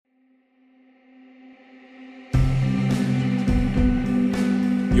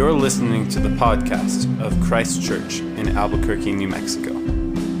You're listening to the podcast of Christ Church in Albuquerque, New Mexico.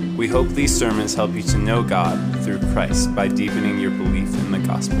 We hope these sermons help you to know God through Christ by deepening your belief in the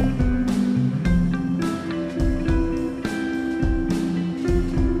gospel.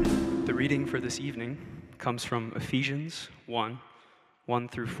 The reading for this evening comes from Ephesians 1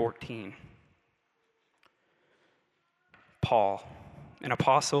 through 14. Paul, an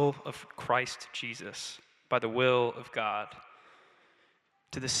apostle of Christ Jesus, by the will of God,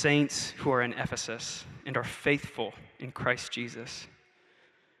 to the saints who are in Ephesus and are faithful in Christ Jesus.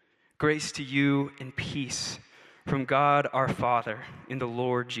 Grace to you and peace from God our Father and the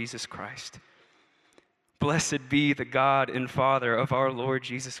Lord Jesus Christ. Blessed be the God and Father of our Lord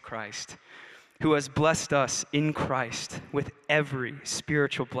Jesus Christ, who has blessed us in Christ with every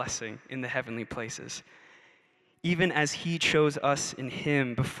spiritual blessing in the heavenly places, even as he chose us in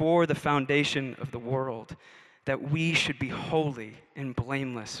him before the foundation of the world, that we should be holy and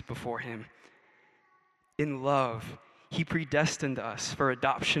blameless before him. In love, he predestined us for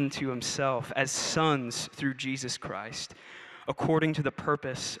adoption to himself as sons through Jesus Christ, according to the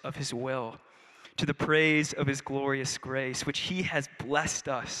purpose of his will, to the praise of his glorious grace, which he has blessed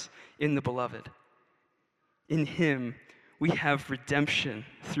us in the beloved. In him we have redemption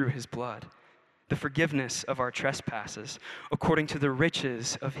through his blood, the forgiveness of our trespasses, according to the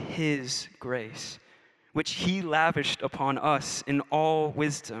riches of his grace, which he lavished upon us in all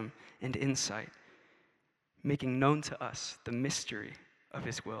wisdom and insight, making known to us the mystery of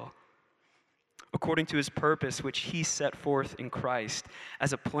his will, according to his purpose which he set forth in Christ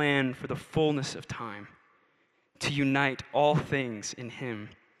as a plan for the fullness of time, to unite all things in him,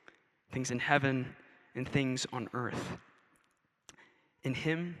 things in heaven and things on earth. In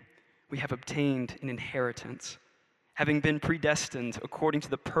him we have obtained an inheritance, having been predestined according to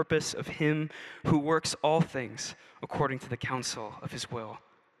the purpose of him who works all things according to the counsel of his will,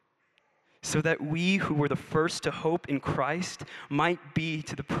 so that we who were the first to hope in Christ might be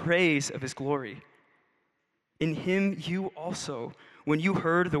to the praise of his glory. In him you also, when you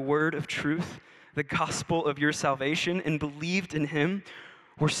heard the word of truth, the gospel of your salvation, and believed in him,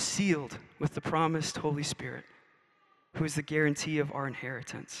 were sealed with the promised Holy Spirit, who is the guarantee of our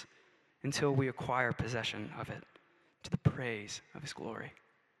inheritance until we acquire possession of it, to the praise of his glory.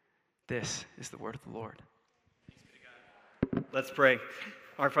 This is the word of the Lord. Let's pray.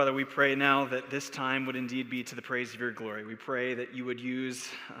 Our Father, we pray now that this time would indeed be to the praise of your glory. We pray that you would use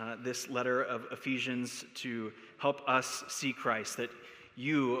this letter of Ephesians to help us see Christ, that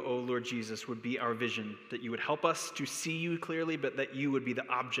you, O Lord Jesus, would be our vision, that you would help us to see you clearly, but that you would be the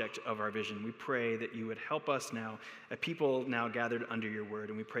object of our vision. We pray that you would help us now, a people now gathered under your word,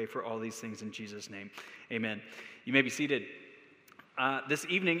 and we pray for all these things in Jesus' name. Amen. You may be seated. This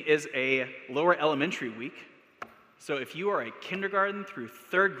evening is a lower elementary week, so if you are a kindergarten through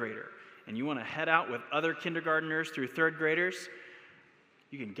third grader and you want to head out with other kindergartners through third graders,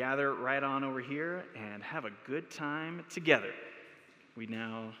 you can gather right on over here and have a good time together. We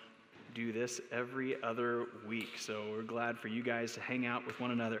now do this every other week, so we're glad for you guys to hang out with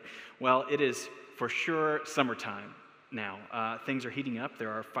one another. Well, it is for sure summertime now. Things are heating up.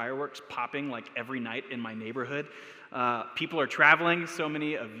 There are fireworks popping like every night in my neighborhood. People are traveling. So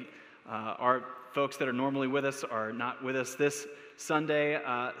many of our folks that are normally with us are not with us this Sunday.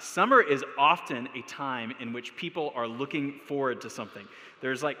 Summer is often a time in which people are looking forward to something.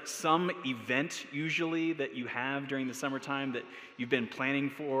 There's like some event usually that you have during the summertime that you've been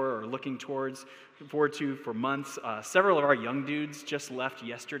planning for or looking forward to for months. Several of our young dudes just left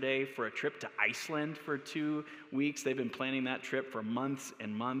yesterday for a trip to Iceland for 2 weeks. They've been planning that trip for months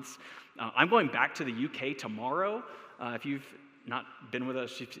and months. I'm going back to the UK tomorrow. If you've not been with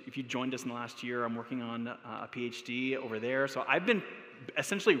us, if you joined us in the last year, I'm working on a PhD over there. So I've been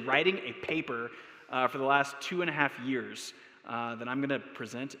essentially writing a paper for the last 2.5 years that I'm going to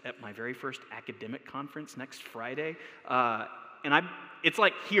present at my very first academic conference next Friday. It's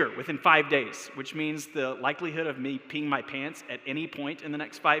like here within 5 days, which means the likelihood of me peeing my pants at any point in the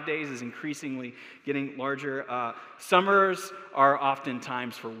next 5 days is increasingly getting larger. Summers are often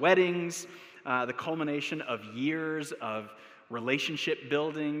times for weddings, the culmination of years of relationship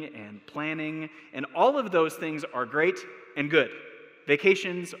building and planning, and all of those things are great and good.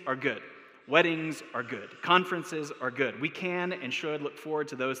 Vacations are good. Weddings are good. Conferences are good. We can and should look forward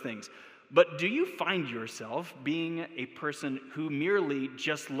to those things. But do you find yourself being a person who merely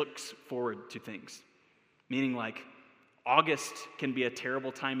just looks forward to things? Meaning like August can be a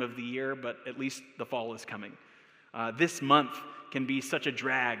terrible time of the year, but at least the fall is coming. This month can be such a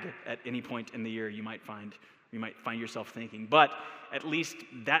drag at any point in the year, you might find yourself thinking. But at least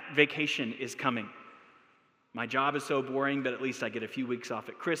that vacation is coming. My job is so boring, but at least I get a few weeks off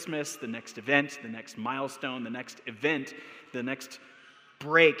at Christmas, the next event, the next milestone, the next event, the next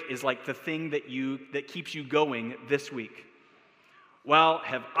break is like the thing that keeps you going this week. Well,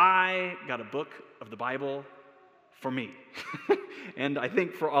 have I got a book of the Bible for me? And I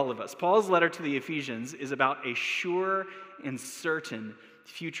think for all of us. Paul's letter to the Ephesians is about a sure and certain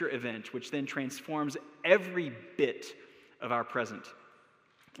future event, which then transforms every bit of our present.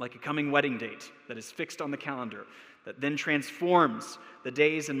 Like a coming wedding date that is fixed on the calendar, that then transforms the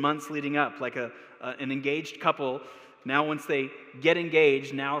days and months leading up, like an engaged couple. Now once they get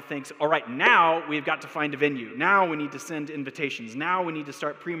engaged, now thinks, all right, now we've got to find a venue. Now we need to send invitations. Now we need to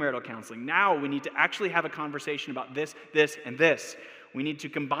start premarital counseling. Now we need to actually have a conversation about this, this, and this. We need to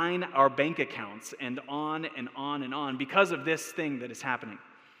combine our bank accounts and on and on and on because of this thing that is happening.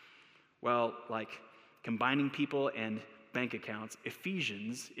 Well, like combining people and bank accounts,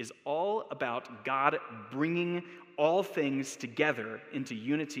 Ephesians is all about God bringing all things together into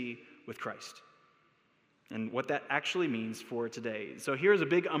unity with Christ and what that actually means for today. So here's a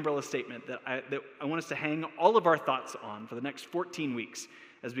big umbrella statement that I want us to hang all of our thoughts on for the next 14 weeks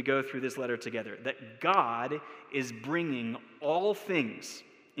as we go through this letter together, that God is bringing all things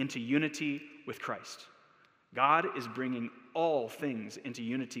into unity with Christ. God is bringing all things into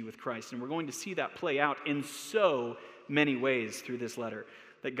unity with Christ, and we're going to see that play out in so many ways through this letter.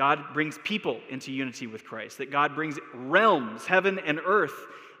 That God brings people into unity with Christ. That God brings realms, heaven and earth,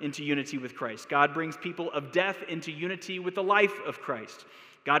 into unity with Christ. God brings people of death into unity with the life of Christ.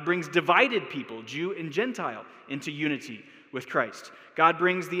 God brings divided people, Jew and Gentile, into unity with Christ. God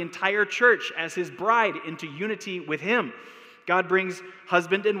brings the entire church as his bride into unity with him. God brings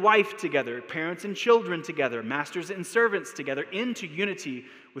husband and wife together, parents and children together, masters and servants together into unity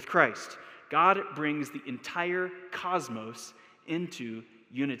with Christ. God brings the entire cosmos into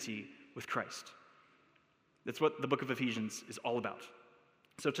unity with Christ. That's what the book of Ephesians is all about.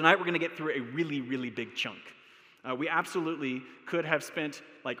 So tonight we're going to get through a really, really big chunk. We absolutely could have spent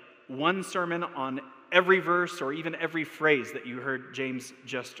like one sermon on every verse or even every phrase that you heard James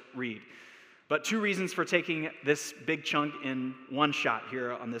just read. But two reasons for taking this big chunk in one shot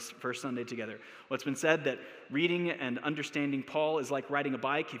here on this first Sunday together. Well, it's been said that reading and understanding Paul is like riding a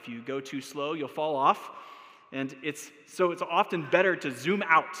bike. If you go too slow, you'll fall off. And it's often better to zoom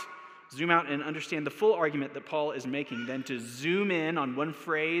out and understand the full argument that Paul is making than to zoom in on one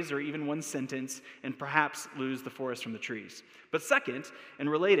phrase or even one sentence and perhaps lose the forest from the trees. But second, and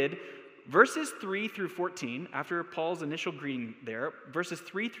related, verses 3 through 14, after Paul's initial greeting there, verses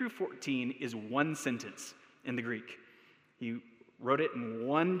 3 through 14 is one sentence in the Greek. He wrote it in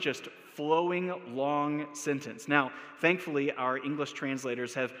one just flowing long sentence. Now, thankfully, our English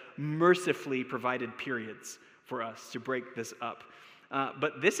translators have mercifully provided periods for us to break this up.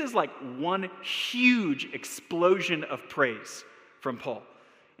 But this is like one huge explosion of praise from Paul.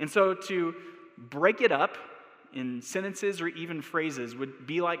 And so to break it up in sentences or even phrases would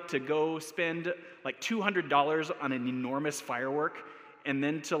be like to go spend like $200 on an enormous firework and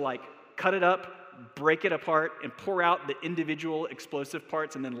then to like cut it up, break it apart, and pour out the individual explosive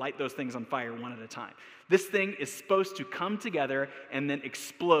parts and then light those things on fire one at a time. This thing is supposed to come together and then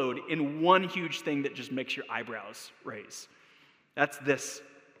explode in one huge thing that just makes your eyebrows raise. That's this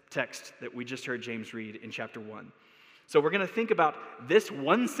text that we just heard James read in chapter 1. So we're going to think about this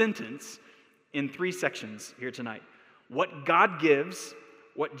one sentence in three sections here tonight. What God gives,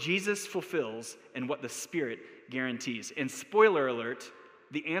 what Jesus fulfills, and what the Spirit guarantees. And spoiler alert,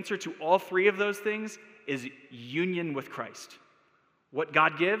 the answer to all three of those things is union with Christ. What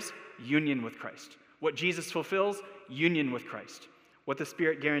God gives, union with Christ. What Jesus fulfills, union with Christ. What the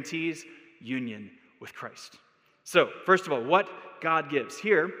Spirit guarantees, union with Christ. So, first of all, what God gives.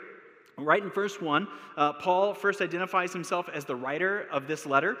 Here, right in verse 1, Paul first identifies himself as the writer of this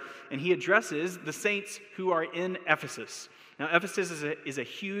letter, and he addresses the saints who are in Ephesus. Now, Ephesus is a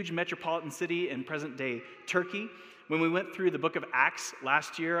huge metropolitan city in present-day Turkey. When we went through the book of Acts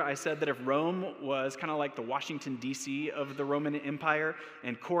last year, I said that if Rome was kind of like the Washington, D.C. of the Roman Empire,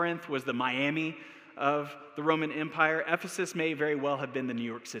 and Corinth was the Miami of the Roman Empire, Ephesus may very well have been the New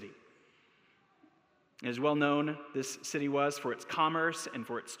York City. As well known, this city was for its commerce and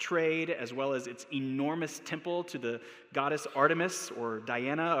for its trade, as well as its enormous temple to the goddess Artemis, or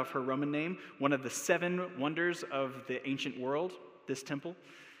Diana of her Roman name, one of the 7 wonders of the ancient world, this temple,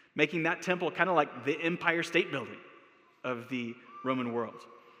 making that temple kind of like the Empire State Building of the Roman world.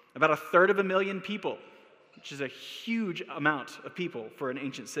 About 1/3 people, which is a huge amount of people for an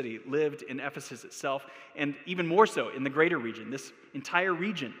ancient city, lived in Ephesus itself, and even more so in the greater region. This entire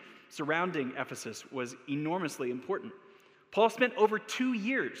region surrounding Ephesus was enormously important. Paul spent over 2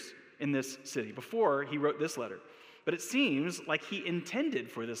 years in this city before he wrote this letter. But it seems like he intended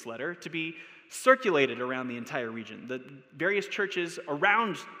for this letter to be circulated around the entire region, the various churches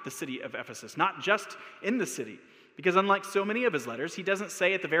around the city of Ephesus, not just in the city. Because unlike so many of his letters, he doesn't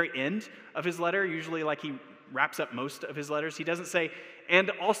say at the very end of his letter, usually like he wraps up most of his letters, he doesn't say, and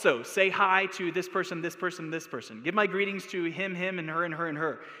also say hi to this person, this person, this person. Give my greetings to him, and her, and her, and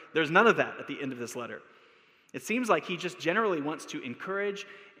her. There's none of that at the end of this letter. It seems like he just generally wants to encourage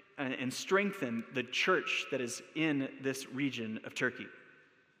and strengthen the church that is in this region of Turkey.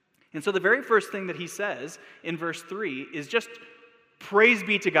 And so the very first thing that he says in verse 3 is just, praise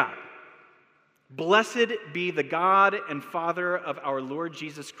be to God. Blessed be the God and Father of our Lord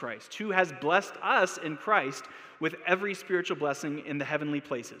Jesus Christ, who has blessed us in Christ with every spiritual blessing in the heavenly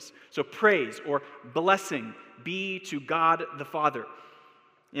places. So praise or blessing be to God the Father.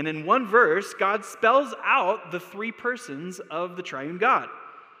 And in one verse, God spells out the three persons of the triune God.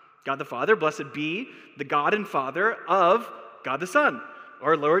 God the Father, blessed be the God and Father of God the Son,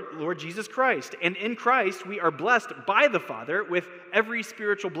 our Lord Jesus Christ. And in Christ, we are blessed by the Father with every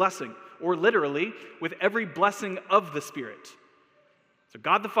spiritual blessing, or literally, with every blessing of the Spirit. So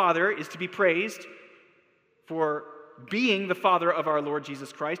God the Father is to be praised for being the Father of our Lord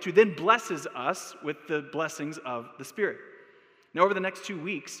Jesus Christ, who then blesses us with the blessings of the Spirit. Now, over the next 2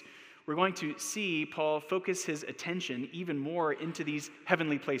 weeks, we're going to see Paul focus his attention even more into these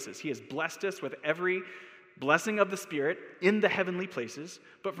heavenly places. He has blessed us with every blessing of the Spirit in the heavenly places.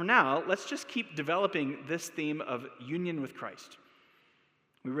 But for now, let's just keep developing this theme of union with Christ.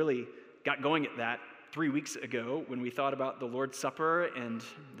 We really got going at that 3 weeks ago when we thought about the Lord's Supper and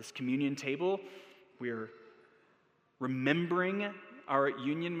this communion table. We're remembering our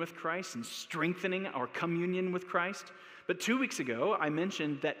union with Christ and strengthening our communion with Christ. But 2 weeks ago, I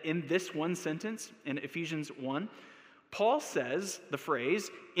mentioned that in this one sentence, in Ephesians 1, Paul says the phrase,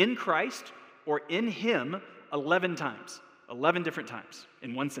 in Christ or in him, 11 times. 11 different times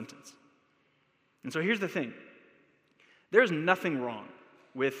in one sentence. And so here's the thing. There's nothing wrong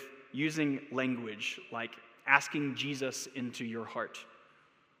with using language like asking Jesus into your heart.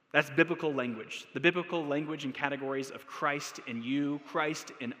 That's biblical language. The biblical language and categories of Christ in you,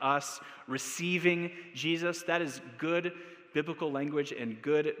 Christ in us, receiving Jesus, that is good biblical language and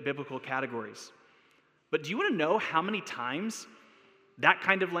good biblical categories. But do you want to know how many times that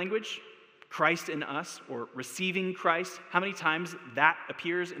kind of language, Christ in us, or receiving Christ, how many times that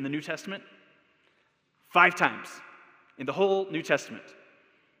appears in the New Testament? 5 times in the whole New Testament.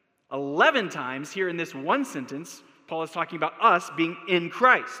 11 times here in this one sentence, Paul is talking about us being in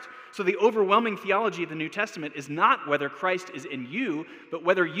Christ. So the overwhelming theology of the New Testament is not whether Christ is in you, but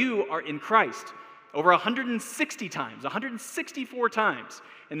whether you are in Christ. Over 160 times, 164 times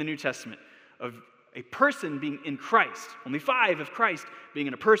in the New Testament of a person being in Christ. Only 5 of Christ being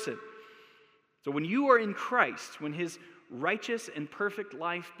in a person. So when you are in Christ, when his righteous and perfect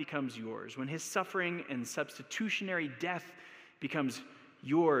life becomes yours, when his suffering and substitutionary death becomes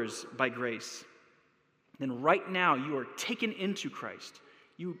yours by grace, then right now you are taken into Christ.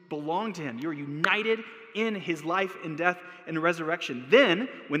 You belong to him. You are united in his life and death and resurrection. Then,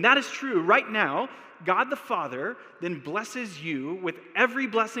 when that is true, right now, God the Father then blesses you with every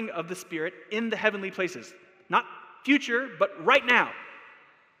blessing of the Spirit in the heavenly places. Not future, but right now.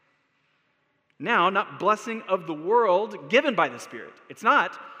 Now, not blessing of the world given by the Spirit. It's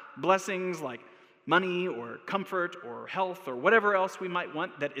not blessings like money or comfort or health or whatever else we might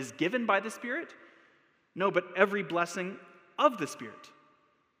want that is given by the Spirit. No, but every blessing of the Spirit.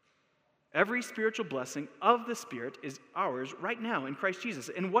 Every spiritual blessing of the Spirit is ours right now in Christ Jesus.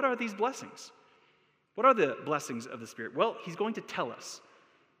 And what are these blessings? What are the blessings of the Spirit? Well, he's going to tell us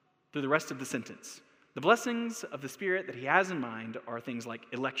through the rest of the sentence. The blessings of the Spirit that he has in mind are things like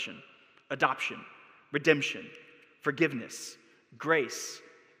election, adoption, redemption, forgiveness, grace,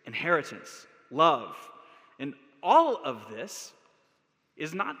 inheritance, love. And all of this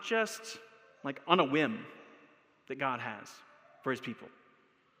is not just like on a whim that God has for his people.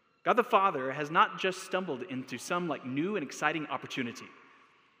 God the Father has not just stumbled into some like new and exciting opportunity.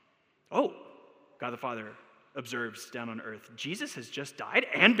 Oh, God the Father observes down on earth, Jesus has just died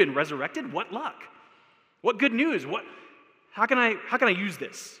and been resurrected? What luck? What good news? How can I use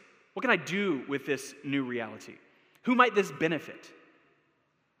this? What can I do with this new reality? Who might this benefit?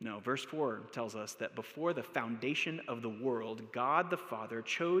 No, verse 4 tells us that before the foundation of the world, God the Father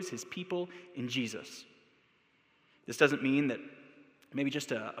chose his people in Jesus. This doesn't mean that maybe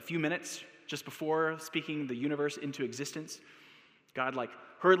just a few minutes just before speaking the universe into existence, God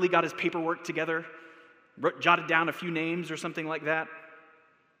hurriedly got his paperwork together, jotted down a few names or something like that.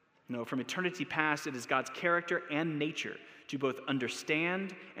 No, from eternity past, it is God's character and nature to both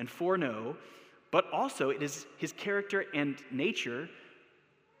understand and foreknow, but also it is his character and nature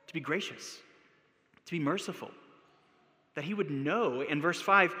to be gracious, to be merciful, that he would know, in verse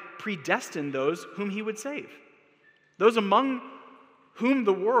 5, predestine those whom he would save. Those among whom in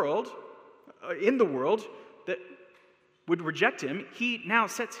the world, that would reject him, he now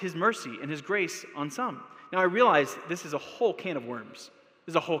sets his mercy and his grace on some. Now I realize this is a whole can of worms.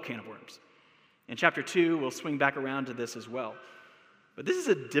 This is a whole can of worms. In chapter 2, we'll swing back around to this as well. But this is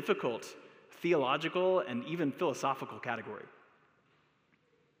a difficult theological and even philosophical category.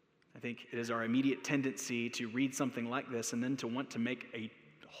 I think it is our immediate tendency to read something like this and then to want to make a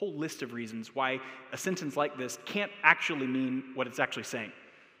whole list of reasons why a sentence like this can't actually mean what it's actually saying.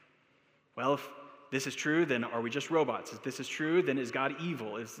 Well, if this is true, then are we just robots? If this is true, then is God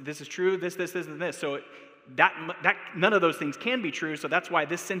evil? If this is true, this, and this. So that none of those things can be true, so that's why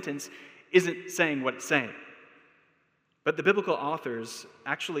this sentence isn't saying what it's saying. But the biblical authors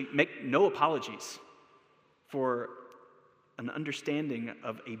actually make no apologies for an understanding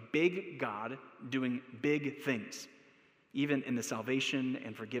of a big God doing big things, even in the salvation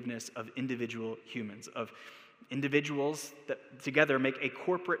and forgiveness of individual humans, of individuals that together make a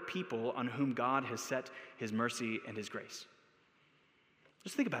corporate people on whom God has set his mercy and his grace.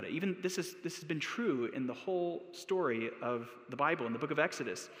 Just think about it. Even this has been true in the whole story of the Bible, in the book of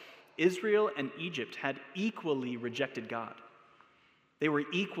Exodus. Israel and Egypt had equally rejected God. They were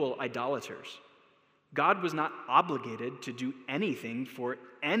equal idolaters. God was not obligated to do anything for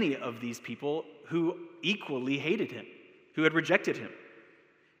any of these people who equally hated him, who had rejected him.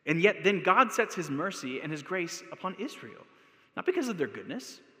 And yet then God sets his mercy and his grace upon Israel, not because of their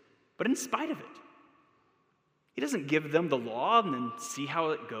goodness, but in spite of it. He doesn't give them the law and then see how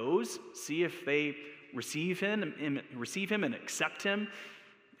it goes, see if they receive him and accept him,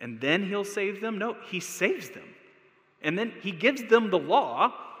 and then he'll save them. No, he saves them. And then he gives them the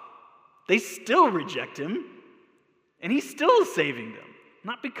law. They still reject him, and he's still saving them,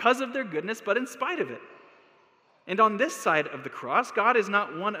 not because of their goodness, but in spite of it. And on this side of the cross, God is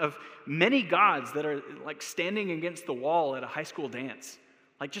not one of many gods that are like standing against the wall at a high school dance,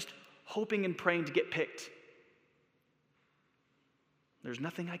 like just hoping and praying to get picked. There's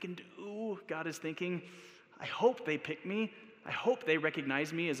nothing I can do, God is thinking. I hope they pick me. I hope they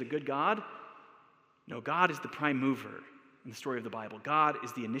recognize me as a good God. No, God is the prime mover in the story of the Bible. God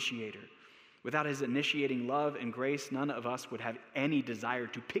is the initiator. Without his initiating love and grace, none of us would have any desire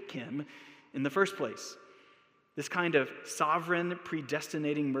to pick him in the first place. This kind of sovereign,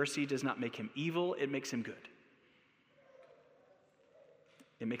 predestinating mercy does not make him evil, it makes him good.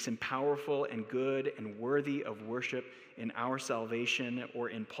 It makes him powerful and good and worthy of worship in our salvation, or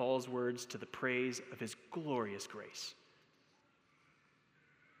in Paul's words, to the praise of his glorious grace.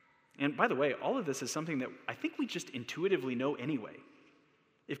 And by the way, all of this is something that I think we just intuitively know anyway.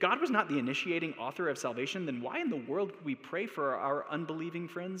 If God was not the initiating author of salvation, then why in the world would we pray for our unbelieving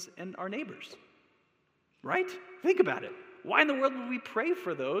friends and our neighbors? Right? Think about it. Why in the world would we pray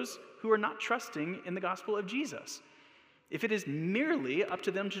for those who are not trusting in the gospel of Jesus? If it is merely up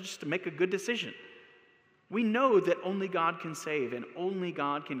to them to just make a good decision. We know that only God can save, and only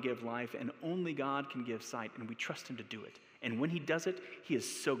God can give life, and only God can give sight, and we trust him to do it. And when he does it, he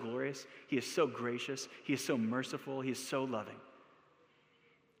is so glorious, he is so gracious, he is so merciful, he is so loving.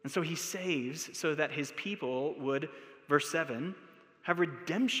 And so he saves so that his people would, verse 7, have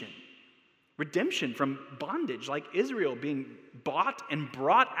redemption. Redemption from bondage, like Israel being bought and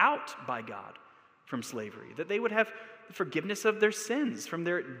brought out by God from slavery. That they would have forgiveness of their sins from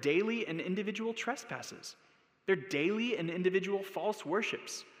their daily and individual trespasses, their daily and individual false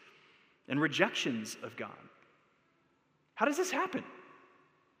worships and rejections of God. How does this happen?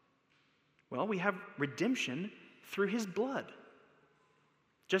 Well, we have redemption through his blood.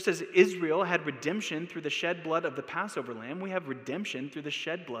 Just as Israel had redemption through the shed blood of the Passover lamb, we have redemption through the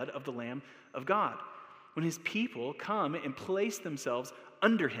shed blood of the Lamb of God. When his people come and place themselves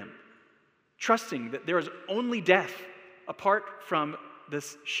under him, trusting that there is only death apart from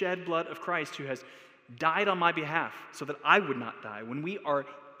this shed blood of Christ who has died on my behalf so that I would not die, when we are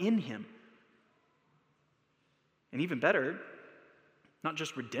in him. And even better, not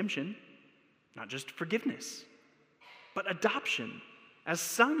just redemption, not just forgiveness, but adoption as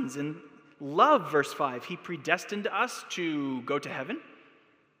sons. In love, verse 5, he predestined us to go to heaven.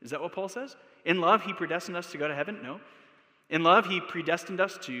 Is that what Paul says? In love, he predestined us to go to heaven? No. In love, he predestined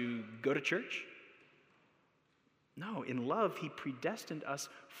us to go to church? No. In love, he predestined us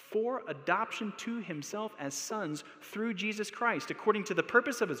for adoption to himself as sons through Jesus Christ, according to the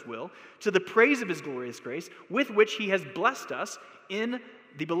purpose of his will, to the praise of his glorious grace, with which he has blessed us in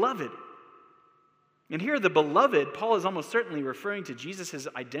the beloved. And here, the beloved, Paul is almost certainly referring to Jesus'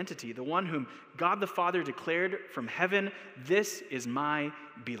 identity, the one whom God the Father declared from heaven, "This is my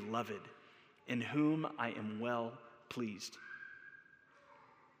beloved, in whom I am well pleased."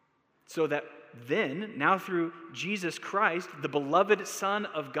 So that then, now through Jesus Christ, the beloved Son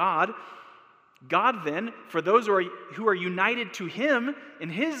of God, God then, for those who are united to him in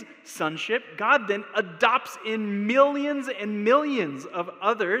his sonship, God then adopts in millions and millions of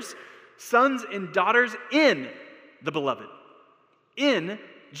others, sons and daughters in the beloved, in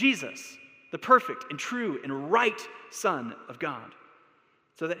Jesus, the perfect and true and right Son of God,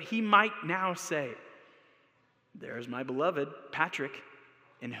 so that he might now say, "There's my beloved Patrick,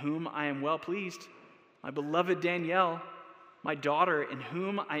 in whom I am well pleased, my beloved Danielle, my daughter, in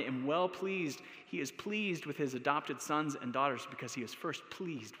whom I am well pleased." He is pleased with his adopted sons and daughters because he is first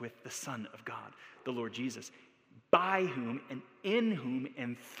pleased with the Son of God, the Lord Jesus, by whom and in whom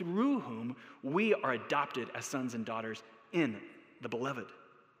and through whom we are adopted as sons and daughters in the beloved.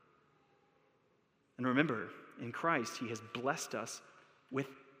 And remember, in Christ, he has blessed us with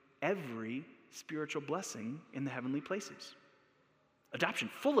every spiritual blessing in the heavenly places. Adoption,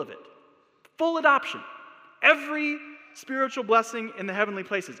 full of it. Full adoption. Every spiritual blessing in the heavenly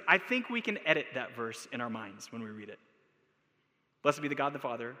places. I think we can edit that verse in our minds when we read it. Blessed be the God the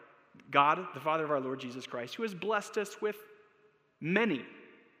Father of our Lord Jesus Christ, who has blessed us with many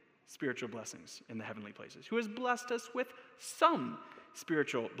spiritual blessings in the heavenly places, who has blessed us with some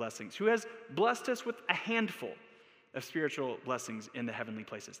spiritual blessings, who has blessed us with a handful of spiritual blessings in the heavenly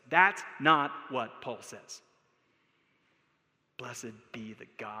places. That's not what Paul says. Blessed be the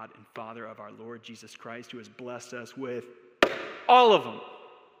God and Father of our Lord Jesus Christ, who has blessed us with all of them.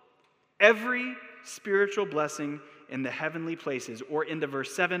 Every spiritual blessing in the heavenly places, or in the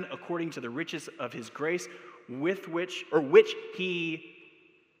verse 7, according to the riches of his grace, which he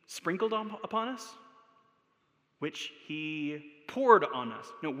sprinkled upon us, which he poured on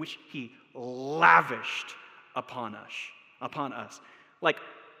us, no, which he lavished upon us, like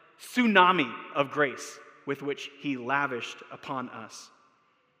tsunami of grace with which he lavished upon us.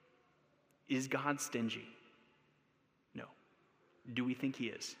 Is God stingy? No. Do we think he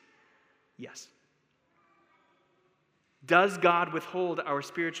is? Yes. Does God withhold our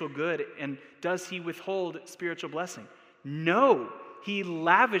spiritual good, and does he withhold spiritual blessing? No. He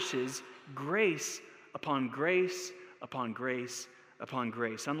lavishes grace upon grace upon grace upon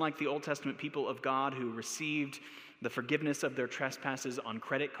grace. Unlike the Old Testament people of God who received the forgiveness of their trespasses on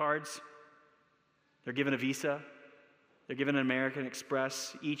credit cards, they're given a Visa, they're given an American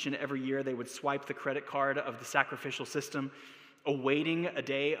Express. Each and every year they would swipe the credit card of the sacrificial system, awaiting a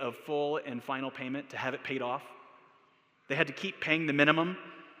day of full and final payment to have it paid off. They had to keep paying the minimum.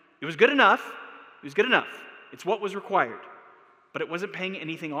 It was good enough. It was good enough. It's what was required. But it wasn't paying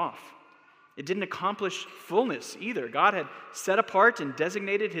anything off. It didn't accomplish fullness either. God had set apart and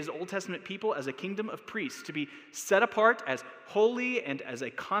designated his Old Testament people as a kingdom of priests, to be set apart as holy and as a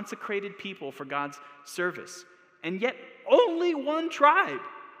consecrated people for God's service. And yet only one tribe,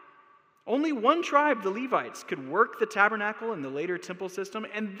 the Levites, could work the tabernacle and the later temple system,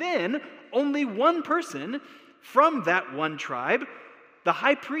 and then only one person from that one tribe, the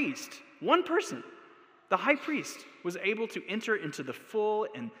high priest, one person, the high priest, was able to enter into the full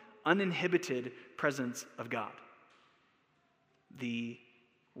and uninhibited presence of God, the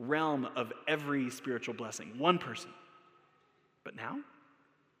realm of every spiritual blessing, one person. But now,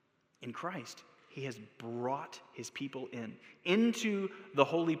 in Christ, he has brought his people into the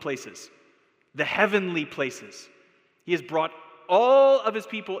holy places, the heavenly places. He has brought all of his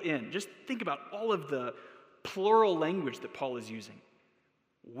people in. Just think about all of the plural language that Paul is using.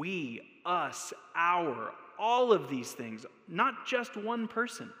 We, us, our, all of these things, not just one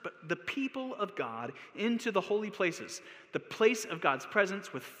person, but the people of God into the holy places, the place of God's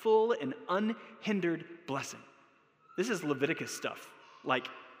presence with full and unhindered blessing. This is Leviticus stuff, like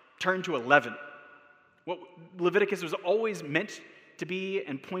turn to 11. What Leviticus was always meant to be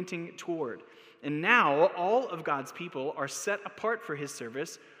and pointing toward. And now all of God's people are set apart for his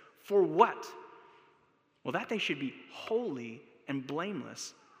service for what? Well, that they should be holy and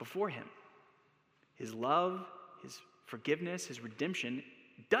blameless before him. His love, his forgiveness, his redemption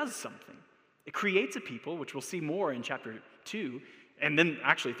does something. It creates a people, which we'll see more in chapter 2, and then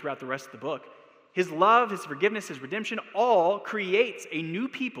actually throughout the rest of the book. His love, his forgiveness, his redemption all creates a new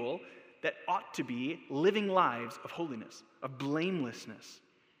people that ought to be living lives of holiness, of blamelessness,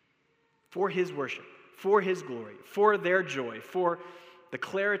 for his worship, for his glory, for their joy, for the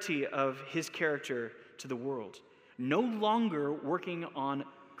clarity of his character to the world. No longer working on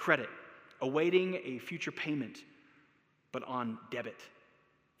credit, awaiting a future payment, but on debit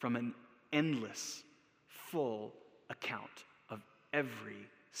from an endless full account of every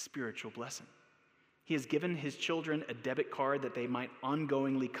spiritual blessing. He has given his children a debit card that they might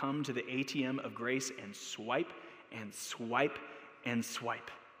ongoingly come to the ATM of grace and swipe and swipe and swipe.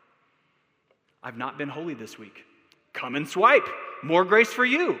 I've not been holy this week. Come and swipe. More grace for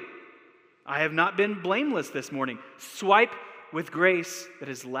you. I have not been blameless this morning. Swipe with grace that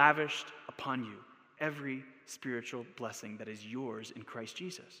is lavished upon you. Every spiritual blessing that is yours in Christ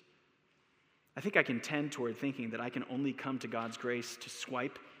Jesus. I think I can tend toward thinking that I can only come to God's grace to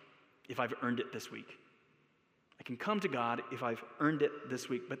swipe if I've earned it this week. I can come to God if I've earned it this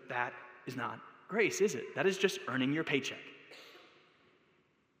week, but that is not grace, is it? That is just earning your paycheck.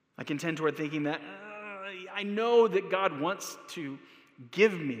 I can tend toward thinking that I know that God wants to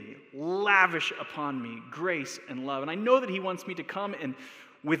give me, lavish upon me grace and love. And I know that he wants me to come and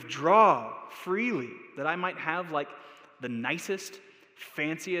withdraw freely, that I might have like the nicest,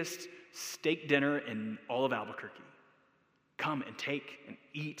 fanciest steak dinner in all of Albuquerque. Come and take and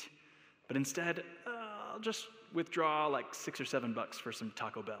eat. But instead, I'll just withdraw like $6 or $7 for some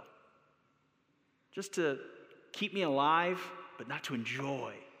Taco Bell. Just to keep me alive, but not to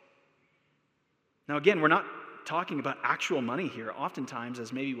enjoy. Now again, we're not talking about actual money here. Oftentimes,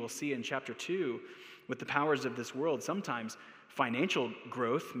 as maybe we'll see in chapter 2, with the powers of this world, sometimes financial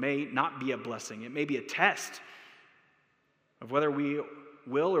growth may not be a blessing. It may be a test of whether we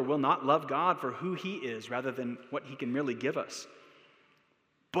will or will not love God for who he is rather than what he can merely give us.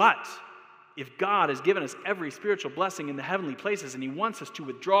 But if God has given us every spiritual blessing in the heavenly places and he wants us to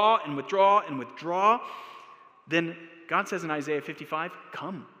withdraw and withdraw and withdraw, then God says in Isaiah 55,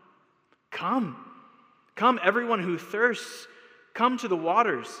 come, everyone who thirsts, come to the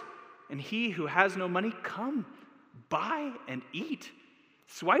waters, and he who has no money, come, buy and eat.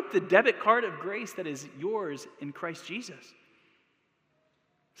 Swipe the debit card of grace that is yours in Christ Jesus.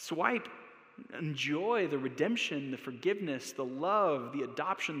 Swipe, enjoy the redemption, the forgiveness, the love, the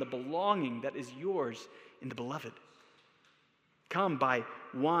adoption, the belonging that is yours in the beloved. Come, buy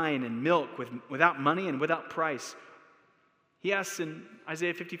wine and milk without money and without price. He asks in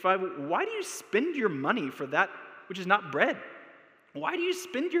Isaiah 55, why do you spend your money for that which is not bread? Why do you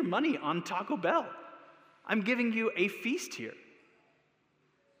spend your money on Taco Bell? I'm giving you a feast here.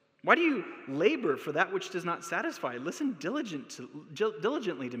 Why do you labor for that which does not satisfy? Listen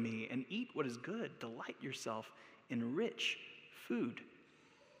diligently to me and eat what is good. Delight yourself in rich food.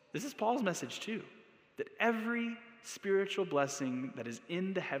 This is Paul's message too, that every spiritual blessing that is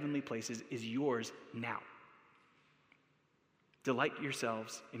in the heavenly places is yours now. Delight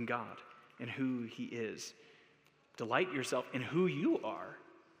yourselves in God and who he is. Delight yourself in who you are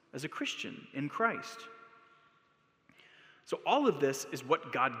as a Christian in Christ. So all of this is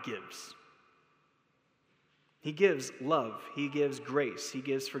what God gives. He gives love. He gives grace. He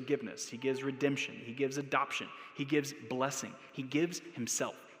gives forgiveness. He gives redemption. He gives adoption. He gives blessing. He gives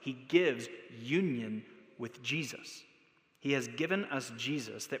himself. He gives union with Jesus. He has given us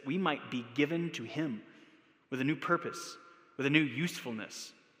Jesus that we might be given to him with a new purpose, with a new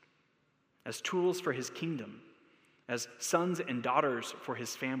usefulness, as tools for his kingdom, as sons and daughters for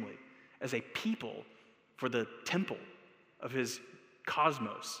his family, as a people for the temple of his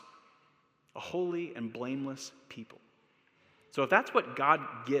cosmos, a holy and blameless people. So if that's what God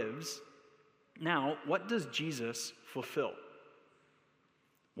gives, now what does Jesus fulfill?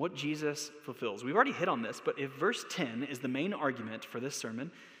 What Jesus fulfills. We've already hit on this, but if verse 10 is the main argument for this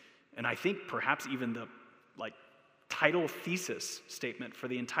sermon, and I think perhaps even the title thesis statement for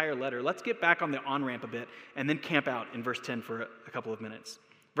the entire letter, let's get back on the on-ramp a bit and then camp out in verse 10 for a couple of minutes.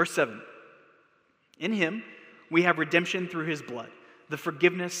 Verse 7, in him we have redemption through his blood, the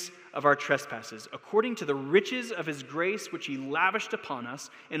forgiveness of our trespasses, according to the riches of his grace which he lavished upon us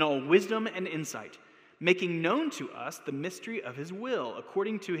in all wisdom and insight, making known to us the mystery of his will,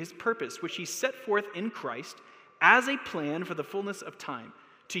 according to his purpose, which he set forth in Christ as a plan for the fullness of time,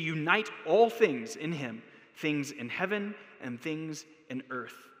 to unite all things in him, things in heaven and things in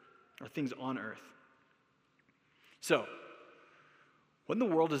earth, or things on earth. So, what in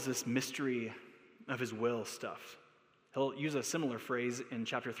the world is this mystery of his will stuff? He'll use a similar phrase in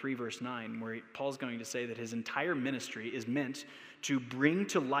chapter 3, verse 9, where Paul's going to say that his entire ministry is meant to bring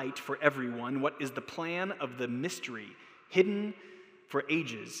to light for everyone what is the plan of the mystery hidden for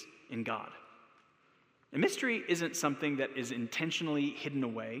ages in God. A mystery isn't something that is intentionally hidden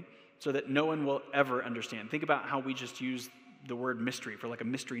away so that no one will ever understand. Think about how we just use the word mystery for like a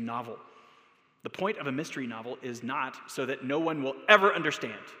mystery novel. The point of a mystery novel is not so that no one will ever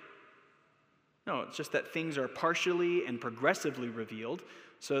understand. No, it's just that things are partially and progressively revealed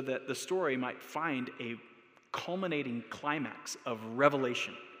so that the story might find a culminating climax of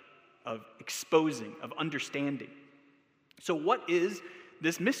revelation of exposing, of understanding. So what is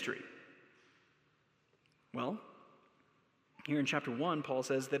this mystery? Well, here in chapter 1, Paul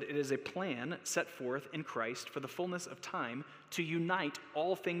says that it is a plan set forth in Christ for the fullness of time to unite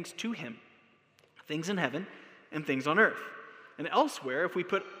all things to him, things in heaven and things on earth. And elsewhere, if we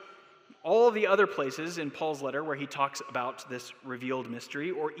put all the other places in Paul's letter where he talks about this revealed mystery,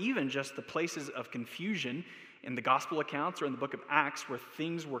 or even just the places of confusion in the gospel accounts or in the book of Acts where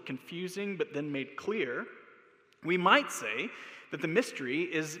things were confusing but then made clear, we might say that the mystery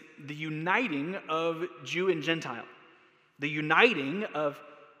is the uniting of Jew and Gentile, the uniting of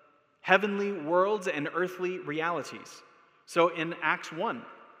heavenly worlds and earthly realities. So in Acts 1,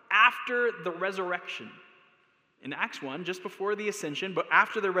 after the resurrection, in Acts 1, just before the ascension, but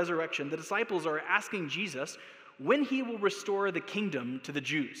after the resurrection, the disciples are asking Jesus when he will restore the kingdom to the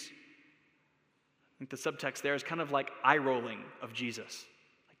Jews. I think the subtext there is kind of like eye-rolling of Jesus.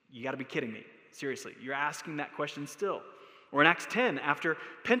 Like, you got to be kidding me. Seriously, you're asking that question still. Or in Acts 10, after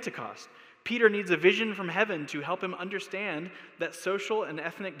Pentecost, Peter needs a vision from heaven to help him understand that social and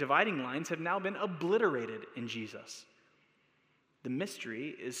ethnic dividing lines have now been obliterated in Jesus. The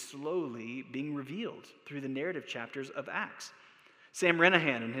mystery is slowly being revealed through the narrative chapters of Acts. Sam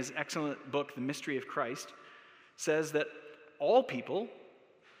Renahan, in his excellent book, The Mystery of Christ, says that all people,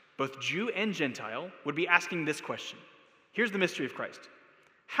 both Jew and Gentile, would be asking this question. Here's the mystery of Christ.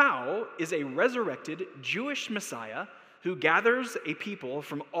 How is a resurrected Jewish Messiah who gathers a people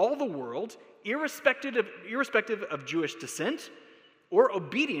from all the world, irrespective of Jewish descent or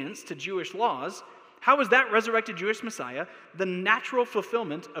obedience to Jewish laws, how is that resurrected Jewish Messiah the natural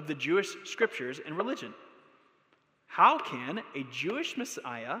fulfillment of the Jewish scriptures and religion? How can a Jewish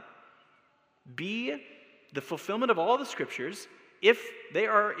Messiah be the fulfillment of all the scriptures if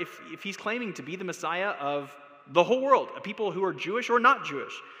he's claiming to be the Messiah of the whole world, a people who are Jewish or not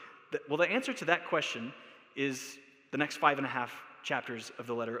Jewish? Well, the answer to that question is the next 5.5 chapters of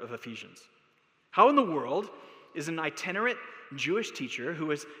the letter of Ephesians. How in the world is an itinerant Jewish teacher who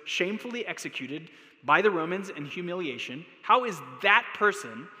was shamefully executed by the Romans in humiliation, how is that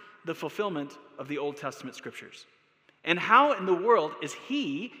person the fulfillment of the Old Testament scriptures? And how in the world is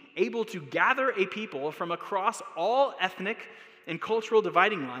he able to gather a people from across all ethnic and cultural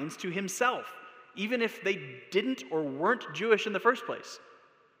dividing lines to himself, even if they didn't or weren't Jewish in the first place?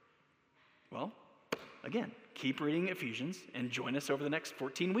 Well, again, keep reading Ephesians and join us over the next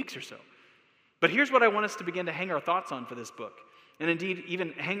 14 weeks or so. But here's what I want us to begin to hang our thoughts on for this book, and indeed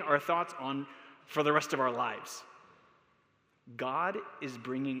even hang our thoughts on for the rest of our lives. God is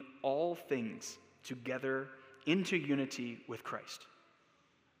bringing all things together into unity with Christ.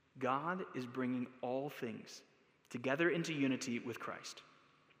 God is bringing all things together into unity with Christ.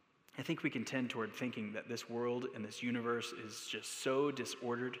 I think we can tend toward thinking that this world and this universe is just so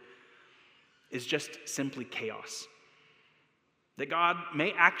disordered, is just simply chaos. That God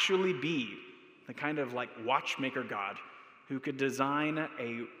may actually be the kind of like watchmaker God who could design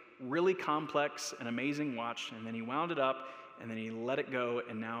a really complex and amazing watch, and then he wound it up, and then he let it go,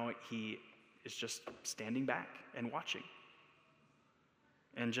 and now he is just standing back and watching.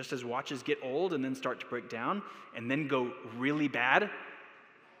 And just as watches get old and then start to break down and then go really bad,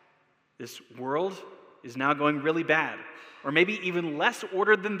 this world is now going really bad. Or maybe even less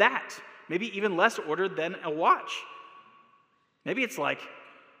ordered than that. Maybe even less ordered than a watch. Maybe it's like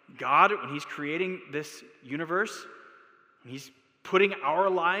God, when he's creating this universe, when he's putting our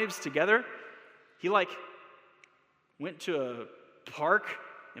lives together, he went to a park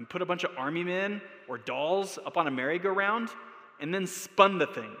and put a bunch of army men or dolls up on a merry-go-round and then spun the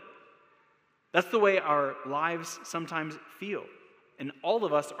thing. That's the way our lives sometimes feel. And all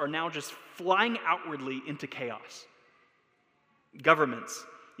of us are now just flying outwardly into chaos. Governments,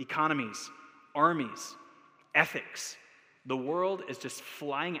 economies, armies, ethics. The world is just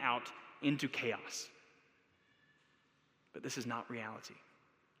flying out into chaos. But this is not reality.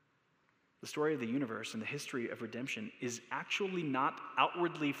 The story of the universe and the history of redemption is actually not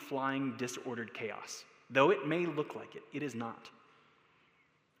outwardly flying disordered chaos. Though it may look like it, it is not.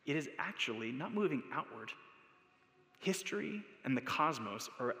 It is actually not moving outward. History and the cosmos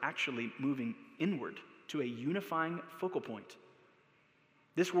are actually moving inward to a unifying focal point.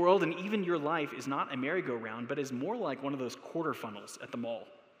 This world and even your life is not a merry-go-round, but is more like one of those quarter funnels at the mall.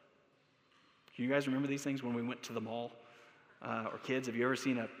 Do you guys remember these things when we went to the mall? Or kids, have you ever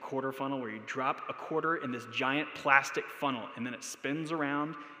seen a quarter funnel where you drop a quarter in this giant plastic funnel and then it spins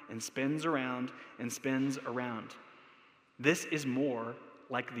around and spins around and spins around? This is more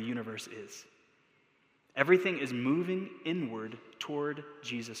like the universe is. Everything is moving inward toward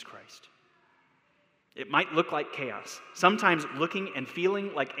Jesus Christ. It might look like chaos, sometimes looking and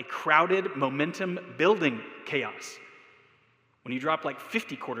feeling like a crowded, momentum-building chaos. When you drop like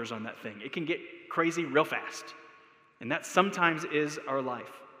 50 quarters on that thing, it can get crazy real fast. And that sometimes is our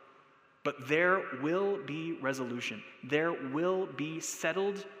life. But there will be resolution. There will be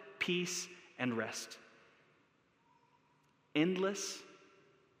settled peace and rest. Endless,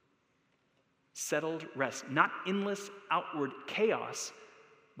 settled rest. Not endless outward chaos,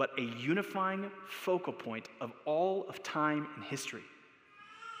 but a unifying focal point of all of time and history.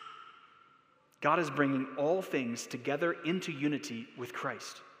 God is bringing all things together into unity with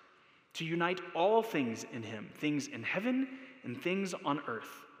Christ, to unite all things in him, things in heaven and things on earth.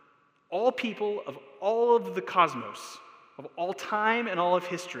 All people of all of the cosmos, of all time and all of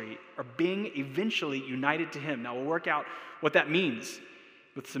history, are being eventually united to him. Now, we'll work out what that means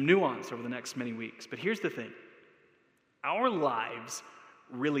with some nuance over the next many weeks. But here's the thing. Our lives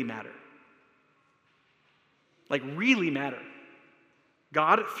really matter. Like, really matter.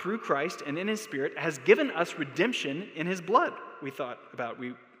 God, through Christ and in his Spirit, has given us redemption in his blood, we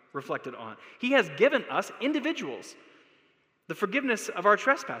reflected on. He has given us individuals the forgiveness of our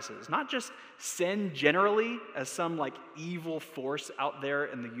trespasses, not just sin generally as some like evil force out there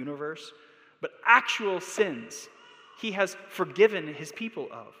in the universe, but actual sins he has forgiven his people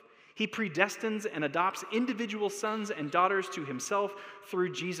of. He predestines and adopts individual sons and daughters to himself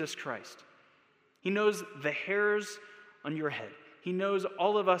through Jesus Christ. He knows the hairs on your head. He knows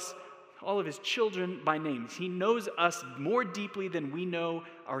all of us, all of his children by name. He knows us more deeply than we know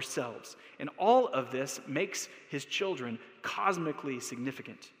ourselves. And all of this makes his children cosmically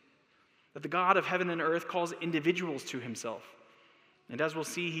significant. That the God of heaven and earth calls individuals to himself. And as we'll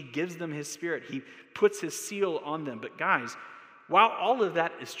see, he gives them his Spirit. He puts his seal on them. But guys, while all of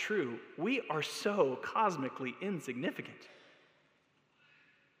that is true, we are so cosmically insignificant.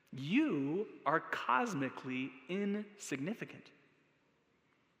 You are cosmically insignificant.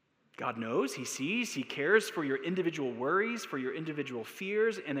 God knows, he sees, he cares for your individual worries, for your individual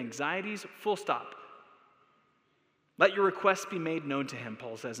fears and anxieties, full stop. Let your requests be made known to him,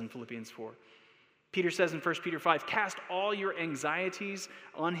 Paul says in Philippians 4. Peter says in 1 Peter 5, cast all your anxieties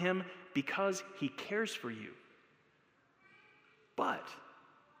on him because he cares for you. But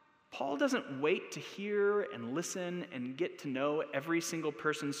Paul doesn't wait to hear and listen and get to know every single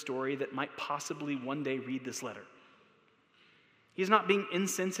person's story that might possibly one day read this letter. He's not being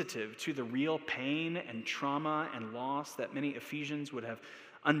insensitive to the real pain and trauma and loss that many Ephesians would have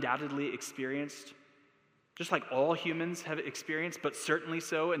undoubtedly experienced, just like all humans have experienced, but certainly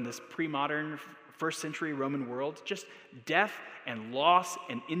so in this pre-modern first century Roman world. Just death and loss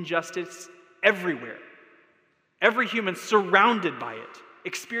and injustice everywhere. Every human surrounded by it,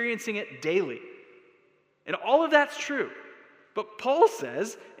 experiencing it daily. And all of that's true. But Paul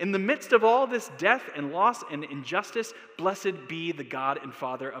says, in the midst of all this death and loss and injustice, blessed be the God and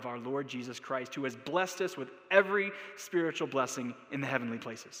Father of our Lord Jesus Christ, who has blessed us with every spiritual blessing in the heavenly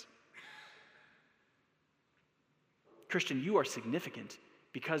places. Christian, you are significant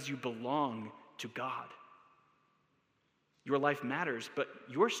because you belong to God. Your life matters, but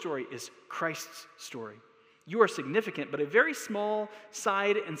your story is Christ's story. You are significant, but a very small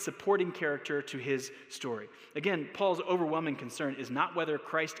side and supporting character to his story. Again, Paul's overwhelming concern is not whether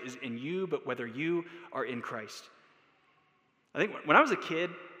Christ is in you, but whether you are in Christ. I think when I was a kid,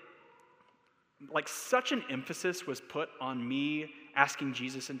 like such an emphasis was put on me asking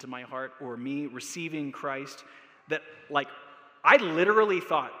Jesus into my heart or me receiving Christ that like I literally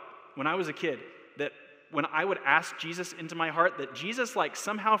thought when I was a kid that when I would ask Jesus into my heart, that Jesus like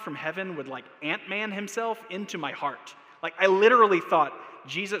somehow from heaven would like Ant-Man himself into my heart. Like I literally thought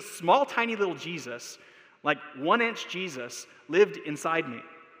Jesus, small tiny little Jesus, like 1-inch Jesus lived inside me.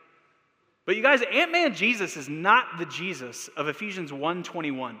 But you guys, Ant-Man Jesus is not the Jesus of Ephesians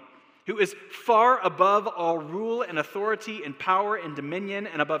 1:21, who is far above all rule and authority and power and dominion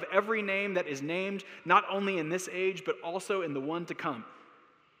and above every name that is named, not only in this age, but also in the one to come.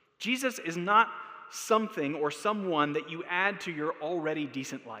 Jesus is not something or someone that you add to your already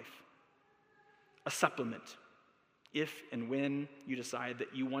decent life. A supplement, if and when you decide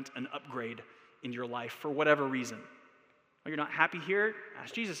that you want an upgrade in your life for whatever reason. Oh, you're not happy here?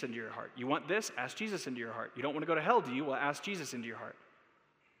 Ask Jesus into your heart. You want this? Ask Jesus into your heart. You don't want to go to hell, do you? Well, ask Jesus into your heart.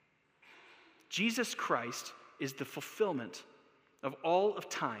 Jesus Christ is the fulfillment of all of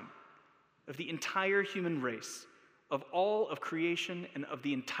time, of the entire human race, of all of creation, and of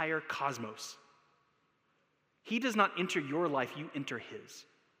the entire cosmos. He does not enter your life, you enter his.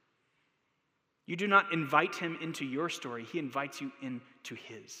 You do not invite him into your story, he invites you into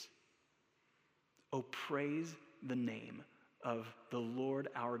his. Oh, praise the name of the Lord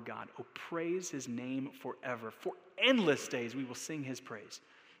our God. Oh, praise his name forever. For endless days we will sing his praise.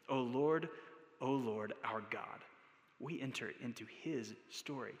 O Lord, our God. We enter into his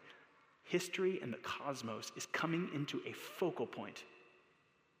story. History and the cosmos is coming into a focal point.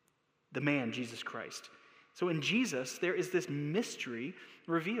 The man, Jesus Christ. So in Jesus, there is this mystery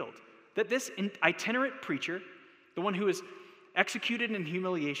revealed. That this itinerant preacher, the one who is executed in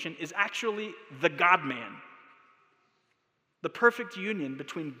humiliation, is actually the God-man. The perfect union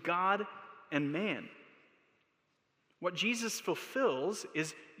between God and man. What Jesus fulfills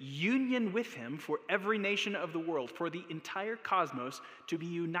is union with him for every nation of the world, for the entire cosmos to be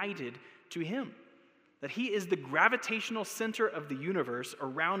united to him. That he is the gravitational center of the universe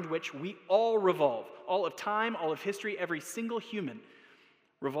around which we all revolve. All of time, all of history, every single human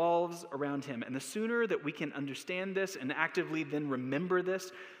revolves around him. And the sooner that we can understand this and actively then remember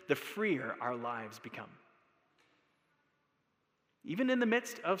this, the freer our lives become. Even in the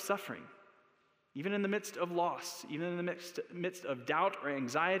midst of suffering, even in the midst of loss, even in the midst of doubt or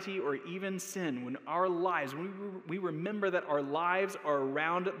anxiety or even sin, when we remember that our lives are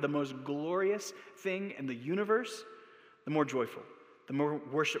around the most glorious thing in the universe, the more joyful, the more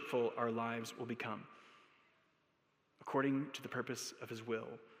worshipful our lives will become. According to the purpose of his will,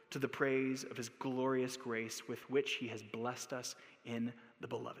 to the praise of his glorious grace with which he has blessed us in the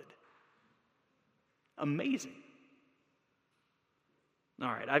beloved. Amazing. All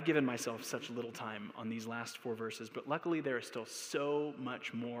right, I've given myself such little time on these last 4 verses, but luckily there is still so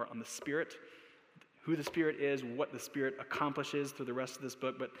much more on the Spirit, who the Spirit is, what the Spirit accomplishes through the rest of this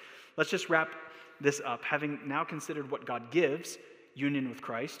book. But let's just wrap this up. Having now considered what God gives, union with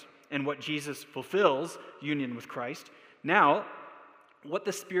Christ, and what Jesus fulfills, union with Christ, now what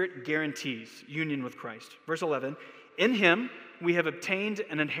the Spirit guarantees, union with Christ. Verse 11, in him we have obtained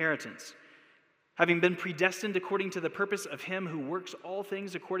an inheritance, having been predestined according to the purpose of him who works all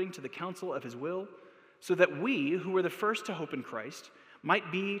things according to the counsel of his will, so that we, who were the first to hope in Christ,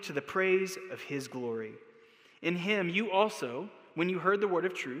 might be to the praise of his glory. In him you also, when you heard the word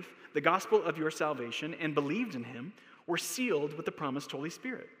of truth, the gospel of your salvation, and believed in him, were sealed with the promised Holy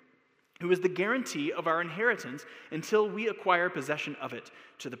Spirit, who is the guarantee of our inheritance until we acquire possession of it,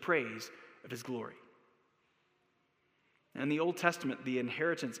 to the praise of his glory. In the Old Testament, the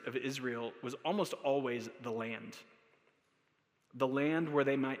inheritance of Israel was almost always the land. The land where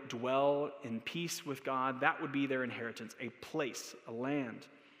they might dwell in peace with God, that would be their inheritance, a place, a land.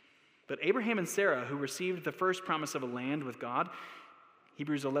 But Abraham and Sarah, who received the first promise of a land with God,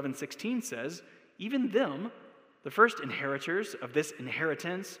 Hebrews 11:16 says, even them, the first inheritors of this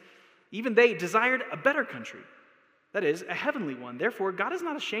inheritance, even they desired a better country, that is, a heavenly one. Therefore, God is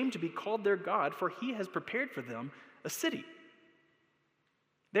not ashamed to be called their God, for he has prepared for them a city.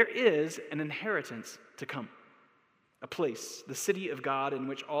 There is an inheritance to come, a place, the city of God, in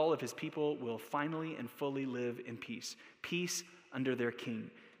which all of his people will finally and fully live in peace. Peace under their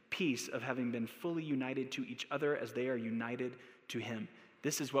king. Peace of having been fully united to each other as they are united to him.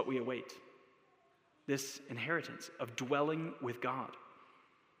 This is what we await. This inheritance of dwelling with God.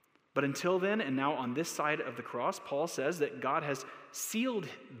 But until then, and now on this side of the cross, Paul says that God has sealed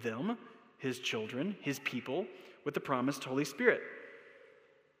them, his children, his people, with the promised Holy Spirit.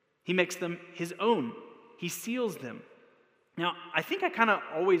 He makes them his own. He seals them. Now, I think I kind of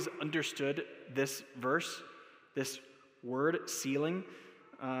always understood this verse, this word, sealing,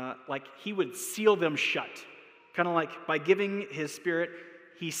 like he would seal them shut. Kind of like by giving his Spirit,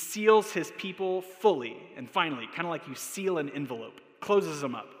 he seals his people fully and finally, kind of like you seal an envelope, closes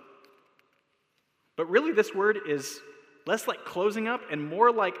them up. But really this word is less like closing up and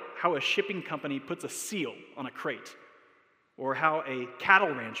more like how a shipping company puts a seal on a crate, or how a cattle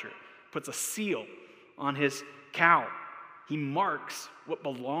rancher puts a seal on his cow. He marks what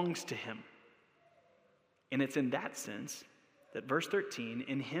belongs to him. And it's in that sense that verse 13,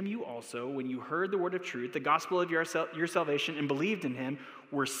 in him you also, when you heard the word of truth, the gospel of your salvation, and believed in him,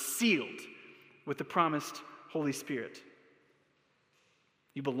 were sealed with the promised Holy Spirit.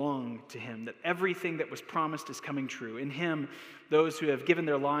 You belong to him, that everything that was promised is coming true. In him, those who have given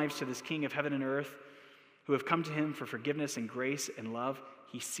their lives to this King of heaven and earth, who have come to him for forgiveness and grace and love,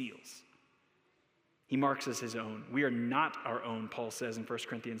 he seals. He marks us his own. We are not our own, Paul says in 1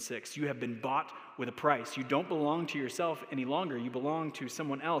 Corinthians 6. You have been bought with a price. You don't belong to yourself any longer. You belong to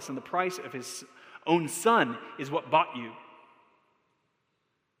someone else, and the price of his own Son is what bought you.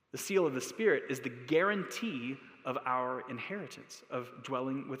 The seal of the Spirit is the guarantee of our inheritance, of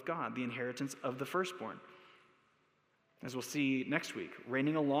dwelling with God, the inheritance of the firstborn. As we'll see next week,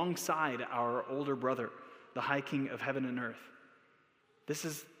 reigning alongside our older brother, the high King of heaven and earth. This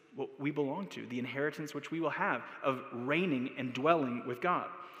is what we belong to, the inheritance which we will have of reigning and dwelling with God.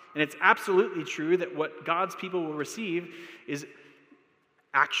 And it's absolutely true that what God's people will receive is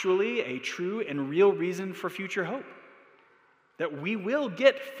actually a true and real reason for future hope. That we will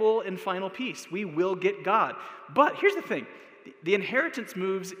get full and final peace. We will get God. But here's the thing. The inheritance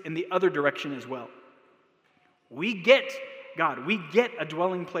moves in the other direction as well. We get God. We get a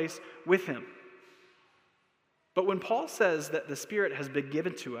dwelling place with Him. But when Paul says that the Spirit has been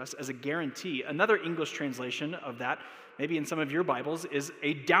given to us as a guarantee, another English translation of that, maybe in some of your Bibles, is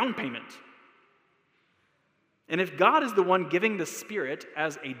a down payment. And if God is the one giving the Spirit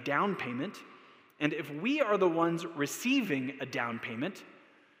as a down payment, and if we are the ones receiving a down payment,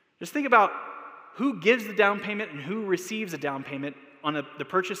 just think about who gives the down payment and who receives a down payment on the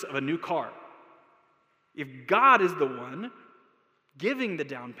purchase of a new car. If God is the one giving the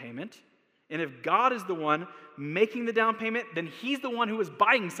down payment, and if God is the one making the down payment, then He's the one who is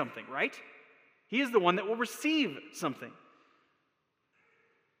buying something, right? He is the one that will receive something.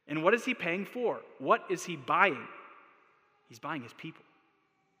 And what is He paying for? What is He buying? He's buying His people.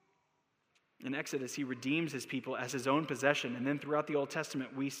 In Exodus, He redeems His people as His own possession. And then throughout the Old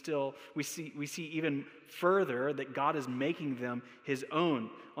Testament, we see even further that God is making them His own.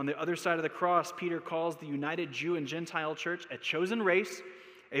 On the other side of the cross, Peter calls the united Jew and Gentile church a chosen race,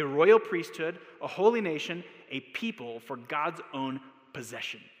 a royal priesthood, a holy nation, a people for God's own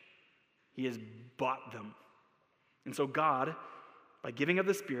possession. He has bought them. And so God, by giving of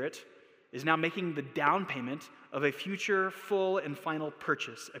the Spirit, is now making the down payment of a future full and final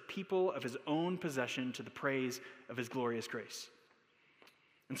purchase, a people of His own possession to the praise of His glorious grace.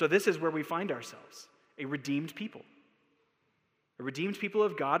 And so this is where we find ourselves, a redeemed people. A redeemed people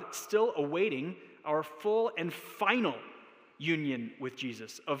of God still awaiting our full and final union with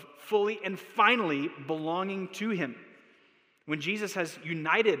Jesus, of fully and finally belonging to Him. When Jesus has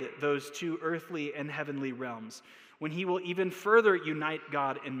united those two earthly and heavenly realms, when He will even further unite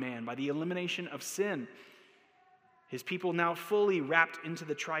God and man by the elimination of sin, His people now fully wrapped into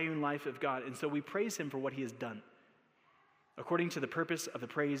the triune life of God. And so we praise Him for what He has done, according to the purpose of the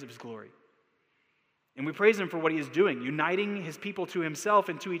praise of His glory. And we praise Him for what He is doing, uniting His people to Himself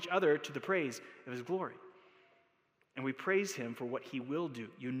and to each other to the praise of His glory. And we praise Him for what He will do,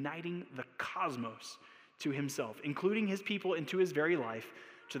 uniting the cosmos to Himself, including His people into His very life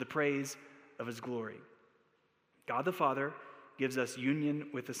to the praise of His glory. God the Father gives us union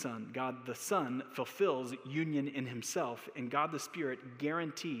with the Son. God the Son fulfills union in Himself, and God the Spirit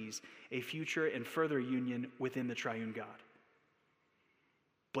guarantees a future and further union within the triune God.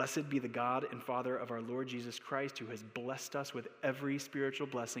 Blessed be the God and Father of our Lord Jesus Christ, who has blessed us with every spiritual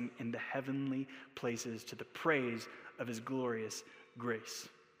blessing in the heavenly places to the praise of His glorious grace.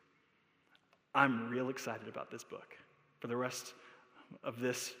 I'm real excited about this book. For the rest of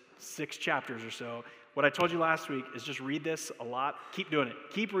this 6 chapters or so, what I told you last week is just read this a lot. Keep doing it.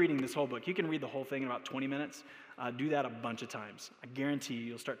 Keep reading this whole book. You can read the whole thing in about 20 minutes. Do that a bunch of times. I guarantee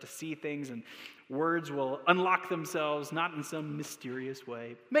you'll start to see things and words will unlock themselves, not in some mysterious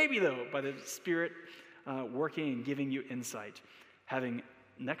way. Maybe, though, by the Spirit working and giving you insight. Having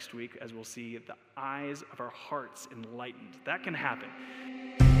next week, as we'll see, the eyes of our hearts enlightened. That can happen.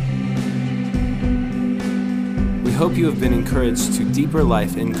 We hope you have been encouraged to deeper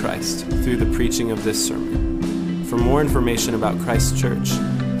life in Christ through the preaching of this sermon. For more information about Christ Church,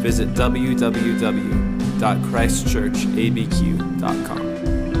 visit www.christchurchabq.com.